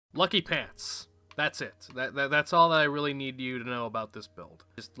Lucky pants. That's it. That's all that I really need you to know about this build.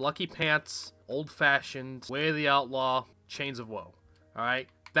 Just lucky pants, old-fashioned, way of the outlaw, chains of woe. Alright?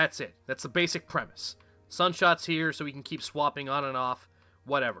 That's it. That's the basic premise. Sunshot's here so we can keep swapping on and off.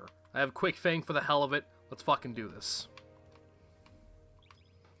 Whatever. I have a quick thing for the hell of it. Let's fucking do this.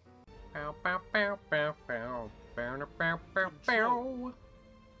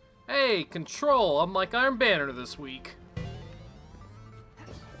 Hey, Control! I'm like Iron Banner this week.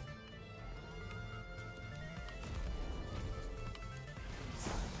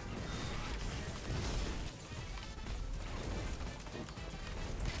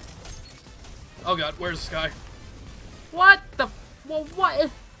 Oh god, where's this guy? What the? Well, what?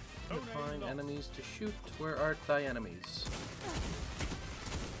 Find enemies to shoot. Where art thy enemies?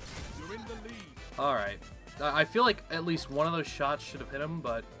 You're in the lead. Alright. I feel like at least one of those shots should have hit him,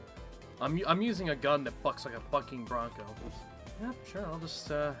 but I'm using a gun that bucks like a bucking bronco. Yep, sure, I'll just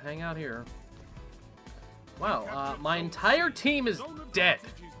hang out here. Wow, my entire team is dead.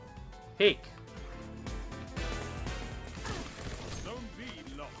 Hake.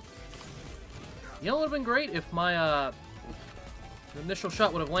 You know, it would have been great if my initial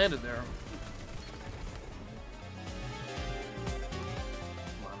shot would have landed there.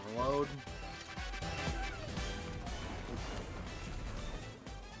 Come on, reload.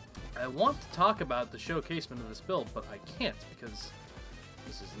 I want to talk about the showcasement of this build, but I can't because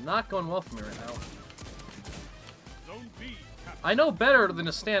this is not going well for me right now. I know better than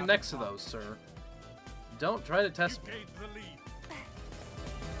to stand next to those, sir. Don't try to test me.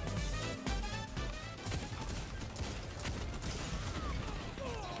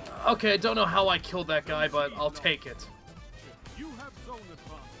 Okay, I don't know how I killed that guy, but I'll take it.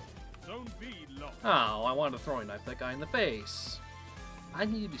 Oh, I wanted to throwing knife that guy in the face. I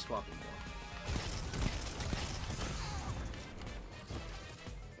need to be swapping more.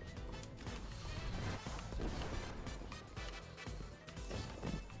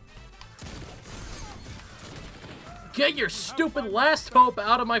 Get your stupid last hope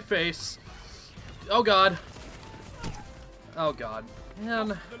out of my face. Oh god. Oh god.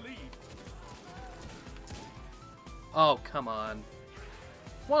 Man. Oh, come on.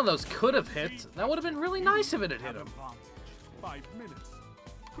 One of those could have hit. That would have been really nice if it had hit him. 5 minutes.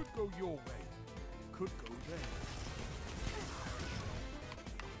 Could go your way. Could go there.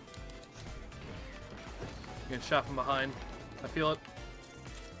 Getting shot from behind. I feel it.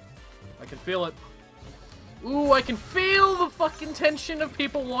 I can feel it. Ooh, I can feel the fucking tension of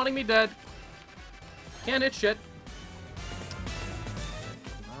people wanting me dead. Can't hit shit.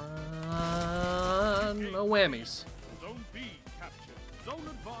 No whammies. Zone B captured. Zone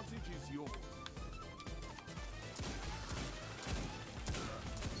advantage is yours.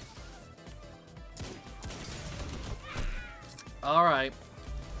 Alright.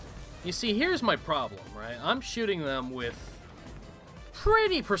 You see, here's my problem, right? I'm shooting them with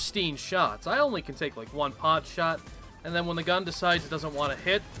pretty pristine shots. I only can take like one pod shot, and then when the gun decides it doesn't want to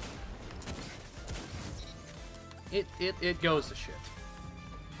hit, it goes to shit.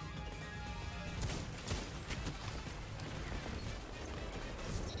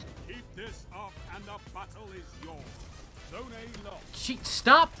 Keep this up and the battle is yours. Zone A lost.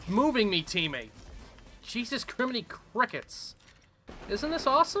 Stop moving me, teammate. Jesus criminy crickets. Isn't this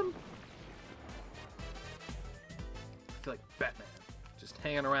awesome? I feel like Batman. Just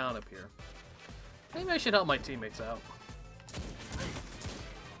hanging around up here. Maybe I should help my teammates out.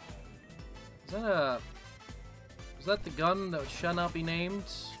 Is that the gun that shall not be named?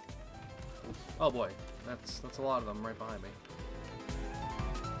 Oh boy. That's a lot of them right behind me.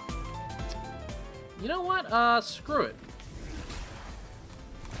 You know what? Screw it.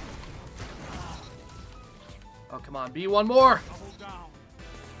 Oh, come on, be one more!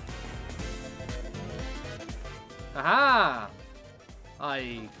 Aha!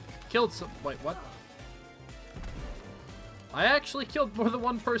 I killed some... Wait, what? I actually killed more than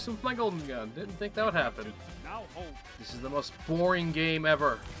one person with my golden gun. Didn't think that would happen. This is the most boring game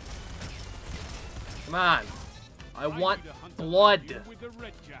ever. Come on. I want blood.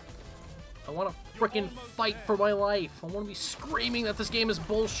 I want to frickin' fight for my life. I want to be screaming that this game is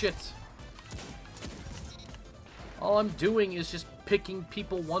bullshit. All I'm doing is just picking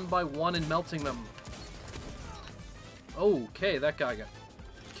people one by one and melting them. Okay, that guy got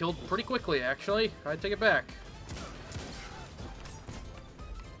killed pretty quickly, actually. I take it back.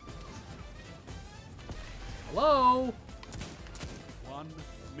 Hello? 1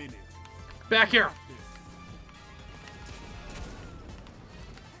 minute. Back here!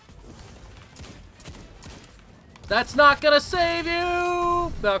 That's not gonna save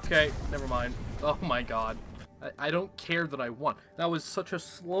you! Okay, never mind. Oh my god. I don't care that I won. That was such a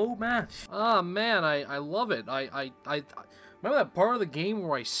slow match. Ah, man, I love it. I remember that part of the game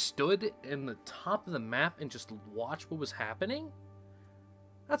where I stood in the top of the map and just watched what was happening?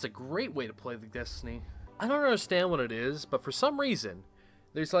 That's a great way to play the Destiny. I don't understand what it is, but for some reason,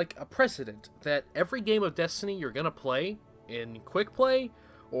 there's like a precedent that every game of Destiny you're gonna play in quick play,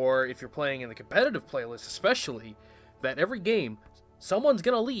 or if you're playing in the competitive playlist especially, that every game, someone's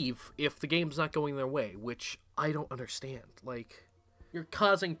gonna leave if the game's not going their way, which I don't understand. Like, you're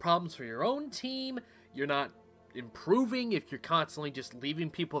causing problems for your own team, you're not improving if you're constantly just leaving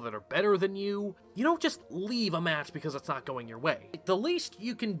people that are better than you. You don't just leave a match because it's not going your way. The least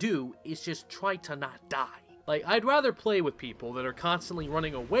you can do is just try to not die. Like, I'd rather play with people that are constantly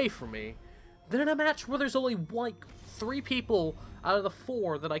running away from me than in a match where there's only, like, 3 people out of the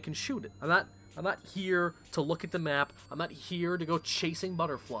 4 that I can shoot at. I'm not here to look at the map. I'm not here to go chasing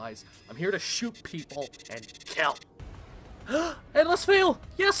butterflies. I'm here to shoot people and kill. Endless fail!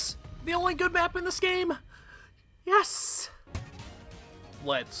 Yes! The only good map in this game! Yes!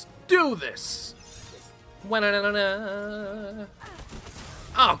 Let's do this!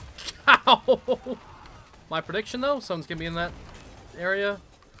 Oh, cow! My prediction, though? Someone's gonna be in that area.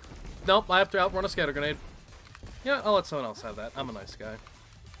 Nope, I have to outrun a scatter grenade. Yeah, I'll let someone else have that. I'm a nice guy.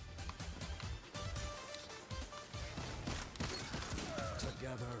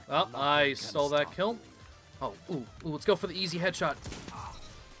 Oh, I stole that kill. Oh, ooh, let's go for the easy headshot.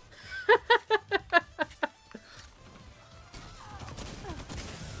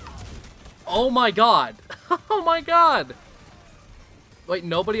 Oh my god! Oh my god! Wait,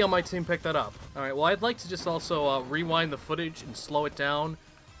 nobody on my team picked that up. Alright, well, I'd like to just also rewind the footage and slow it down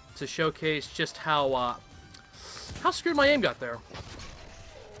to showcase just how screwed my aim got there.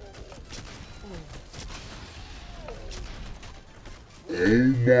 Oh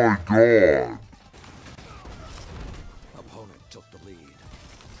my god! Opponent took the lead.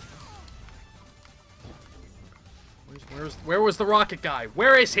 Where was the rocket guy?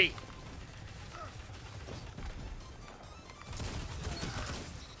 Where is he?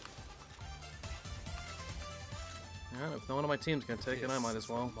 Yeah, if no one on my team's gonna take it, I might as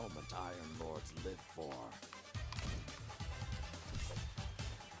well. This moment Iron Lords live for.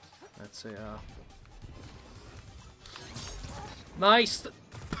 That's a nice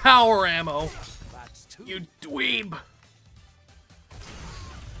power ammo. That's 2. You dweeb.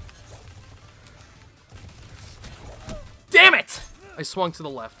 Damn it! I swung to the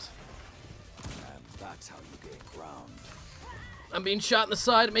left. And that's how you gain ground. I'm being shot in the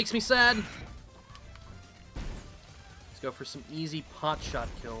side. It makes me sad. Let's go for some easy pot shot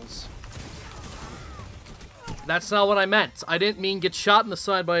kills. That's not what I meant. I didn't mean get shot in the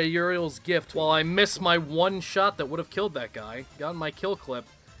side by a Uriel's gift while I missed my one shot that would have killed that guy, gotten my kill clip,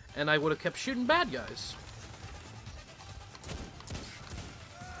 and I would have kept shooting bad guys.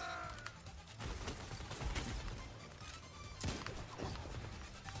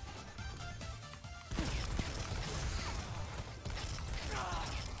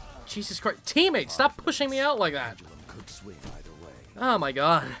 Jesus Christ. Teammate, stop pushing me out like that. Could swing either way. Oh my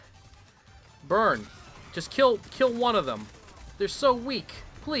god. Burn. Just kill one of them. They're so weak.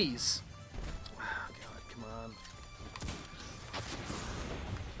 Please. Oh god, come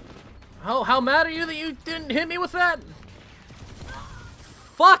on. How mad are you that you didn't hit me with that?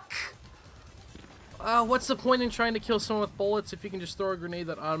 Fuck! What's the point in trying to kill someone with bullets if you can just throw a grenade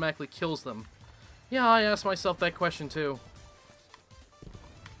that automatically kills them? Yeah, I asked myself that question too.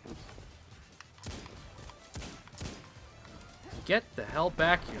 Get the hell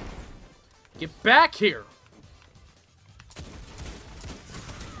back here. Get back here!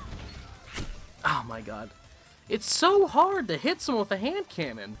 Oh my god. It's so hard to hit someone with a hand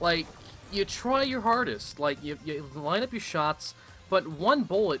cannon. Like, you try your hardest. Like, you line up your shots, but one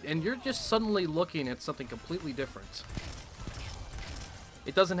bullet, and you're just suddenly looking at something completely different.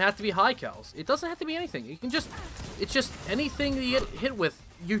 It doesn't have to be high cals. It doesn't have to be anything. You can just... It's just anything that you get hit with,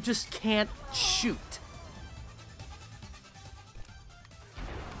 you just can't shoot.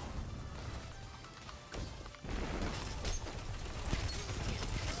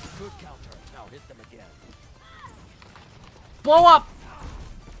 Good counter. Now hit them again. Blow up!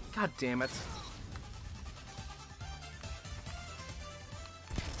 God damn it.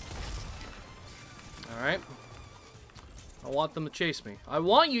 Alright. I want them to chase me. I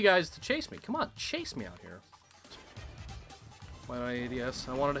want you guys to chase me. Come on, chase me out here. Why did I ADS?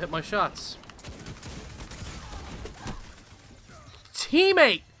 I wanted to hit my shots.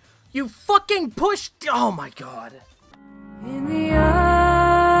 Teammate! You fucking pushed! Oh my god. In the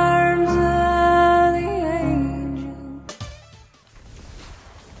arms of the angel.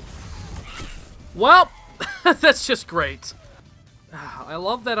 Well, That's just great. I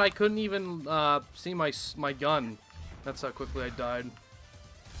love that I couldn't even see my gun. That's how quickly I died.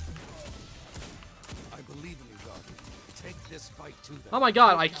 I believe in you, Guardian. Take this fight to them. Oh my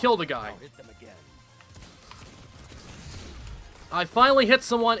god, I killed a guy. Now hit them again. I finally hit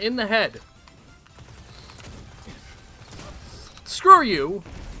someone in the head. Screw you,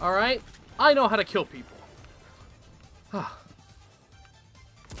 alright? I know how to kill people.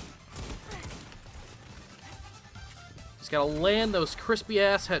 Just gotta land those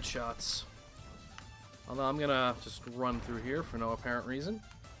crispy-ass headshots. Although I'm gonna just run through here for no apparent reason.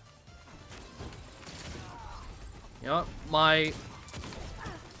 You know what?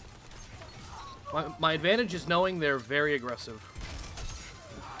 My advantage is knowing they're very aggressive.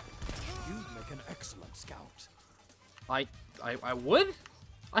 You make an excellent scout. I would?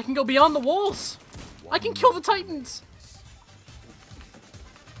 I can go beyond the walls! I can kill the Titans!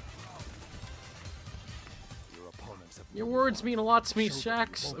 Your opponents have Your words mean a lot to me,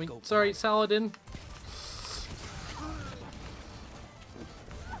 Shax. Sorry, Saladin.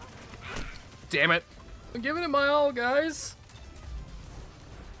 Damn it. I'm giving it my all, guys.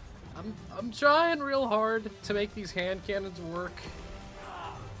 I'm trying real hard to make these hand cannons work.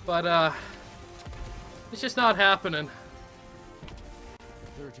 But, it's just not happening.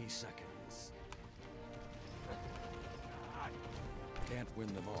 30 seconds. Can't win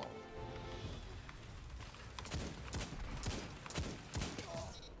them all.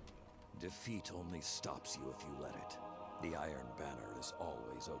 Defeat only stops you if you let it. The Iron Banner is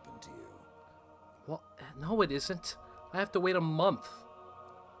always open to you. Well, no it isn't. I have to wait a month.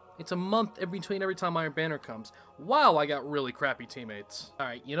 It's a month in between every time Iron Banner comes. Wow, I got really crappy teammates.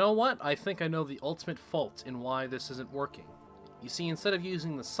 Alright, you know what? I think I know the ultimate fault in why this isn't working. You see, instead of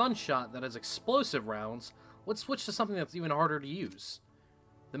using the Sunshot that has explosive rounds, let's switch to something that's even harder to use.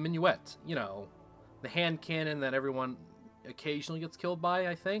 The Minuet. You know, the hand cannon that everyone occasionally gets killed by,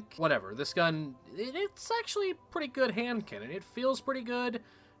 I think. Whatever, this gun, it's actually a pretty good hand cannon. It feels pretty good,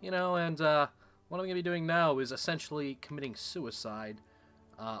 you know, and what I'm going to be doing now is essentially committing suicide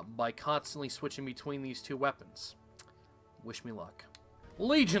by constantly switching between these two weapons. Wish me luck.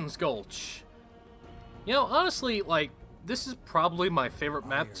 Legion's Gulch. You know, honestly, like, this is probably my favorite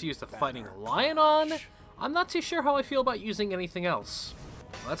map to use the Fighting Lion on. I'm not too sure how I feel about using anything else.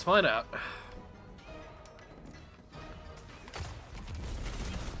 Let's find out.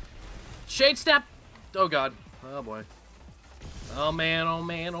 Shade Snap! Oh god. Oh boy. Oh man, oh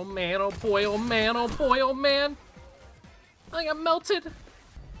man, oh man, oh boy, oh man, oh boy, oh man! I got melted! What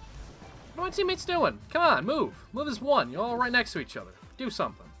are my teammates doing? Come on, move! Move as one. You're all right next to each other. Do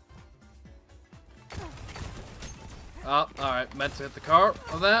something. Oh, alright. Meant to hit the car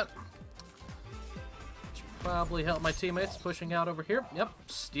of that. Should probably help my teammates pushing out over here. Yep,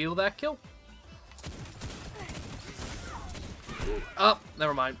 steal that kill. Oh,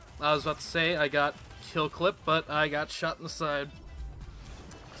 never mind. I was about to say I got kill clip, but I got shot in the side.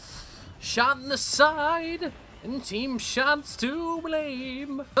 Shot in the side! And team shots to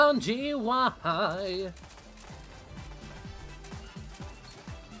blame. Bungie, why? I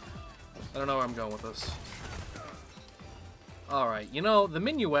don't know where I'm going with this. Alright, you know, the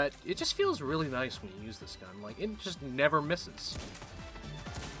Minuet, it just feels really nice when you use this gun. Like, it just never misses.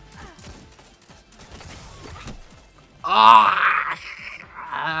 Ah!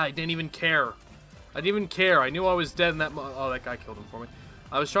 I didn't even care. I didn't even care. I knew I was dead in that oh, that guy killed him for me.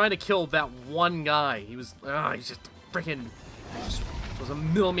 I was trying to kill that one guy. He was, he's just freaking, was a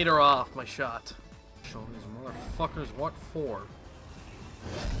millimeter off my shot. Show these motherfuckers what for.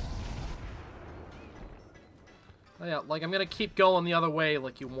 Oh yeah, like I'm gonna keep going the other way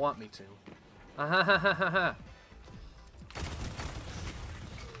like you want me to. Ah ha ha ha ha ha.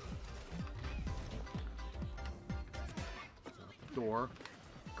 Door.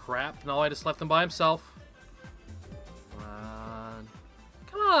 Crap, no, I just left him by himself.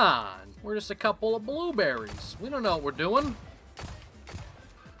 Come on! We're just a couple of blueberries. We don't know what we're doing.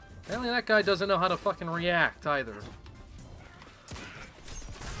 Apparently that guy doesn't know how to fucking react either.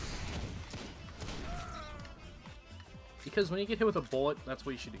 Because when you get hit with a bullet, that's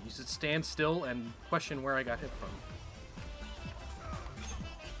what you should do. You should stand still and question where I got hit from.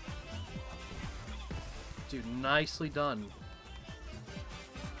 Dude, nicely done.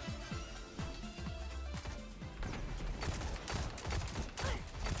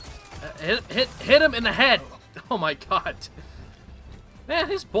 Hit him in the head! Oh my god. Man,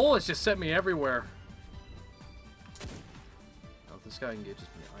 his bullets just sent me everywhere. Oh, if this guy engages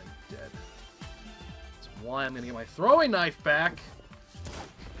me, I'm dead. That's why I'm gonna get my throwing knife back.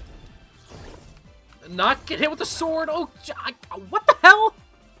 Not get hit with the sword! Oh, what the hell?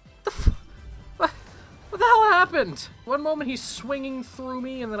 What the hell happened? One moment he's swinging through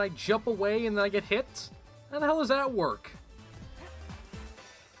me, and then I jump away, and then I get hit? How the hell does that work?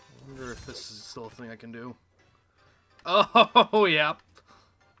 I wonder if this is still a thing I can do. Oh, yeah.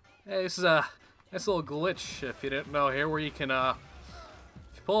 Hey, this is a nice little glitch, if you didn't know here, where you can, if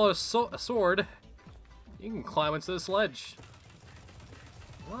you pull a sword, you can climb into this ledge.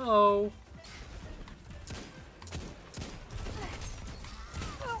 Whoa.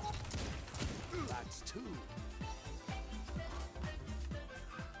 That's two.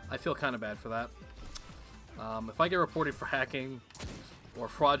 I feel kind of bad for that. If I get reported for hacking or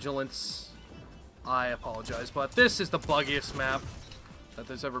fraudulence, I apologize, but this is the buggiest map that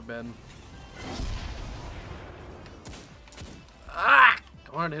there's ever been. Ah!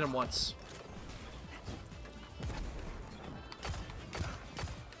 I wanted to hit him once.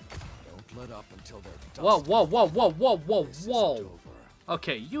 Don't let up until they're dusted. Whoa, whoa, whoa, whoa, whoa, whoa, This whoa! isn't over.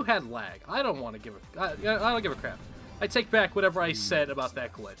 Okay, you had lag. I don't want to give a... I don't give a crap. I take back whatever I said about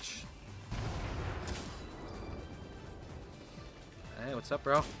that glitch. Hey, what's up,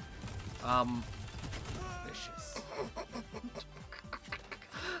 bro? Vicious.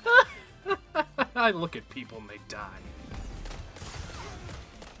 I look at people and they die.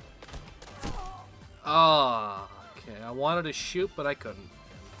 Ah, okay. I wanted to shoot, but I couldn't.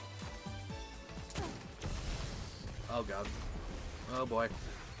 Oh god. Oh boy.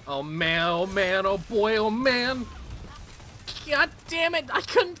 Oh man, oh man, oh boy, oh man! God damn it! I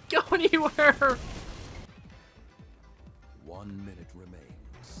couldn't go anywhere! 1 minute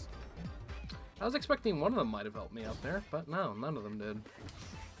remains. I was expecting one of them might have helped me out there, but no, none of them did.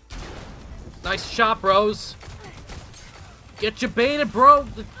 Nice shot, bros! Get you baited, bro!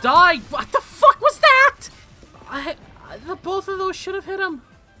 Die! What the fuck was that?! Both of those should have hit him.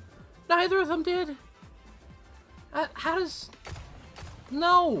 Neither of them did. How does...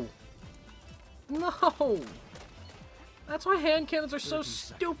 No! No! That's why hand cannons are so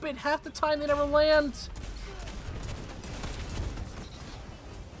stupid. Half the time they never land.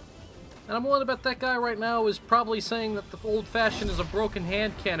 And I'm willing to bet that guy right now is probably saying that the old-fashioned is a broken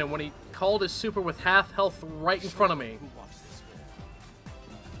hand cannon when he called his super with half health right in front of me.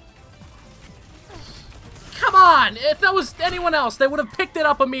 Come on! If that was anyone else, they would have picked it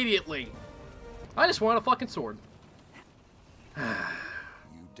up immediately. I just want a fucking sword. You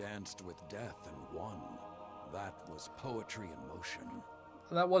danced with death and won. That was poetry in motion.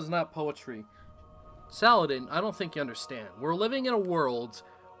 That was not poetry. Saladin, I don't think you understand. We're living in a world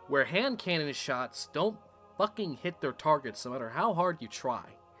where hand cannon shots don't fucking hit their targets no matter how hard you try.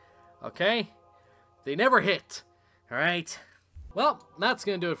 Okay? They never hit. Alright? Well, that's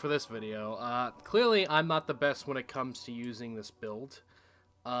gonna do it for this video. Clearly, I'm not the best when it comes to using this build.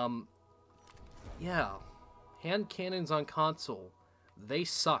 Yeah. Hand cannons on console, they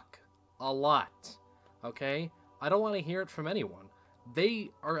suck. A lot. Okay? I don't want to hear it from anyone. They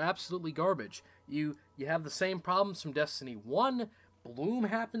are absolutely garbage. You have the same problems from Destiny 1. Bloom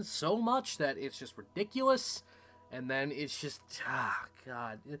happens so much that it's just ridiculous. And then it's just,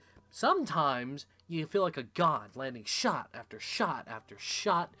 God. Sometimes you feel like a god landing shot after shot after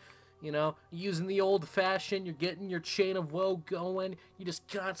shot. You know, using the old-fashioned, you're getting your chain of woe going. You're just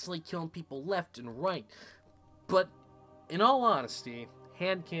constantly killing people left and right. But, in all honesty,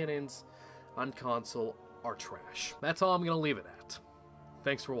 hand cannons on console are trash. That's all I'm going to leave it at.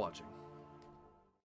 Thanks for watching.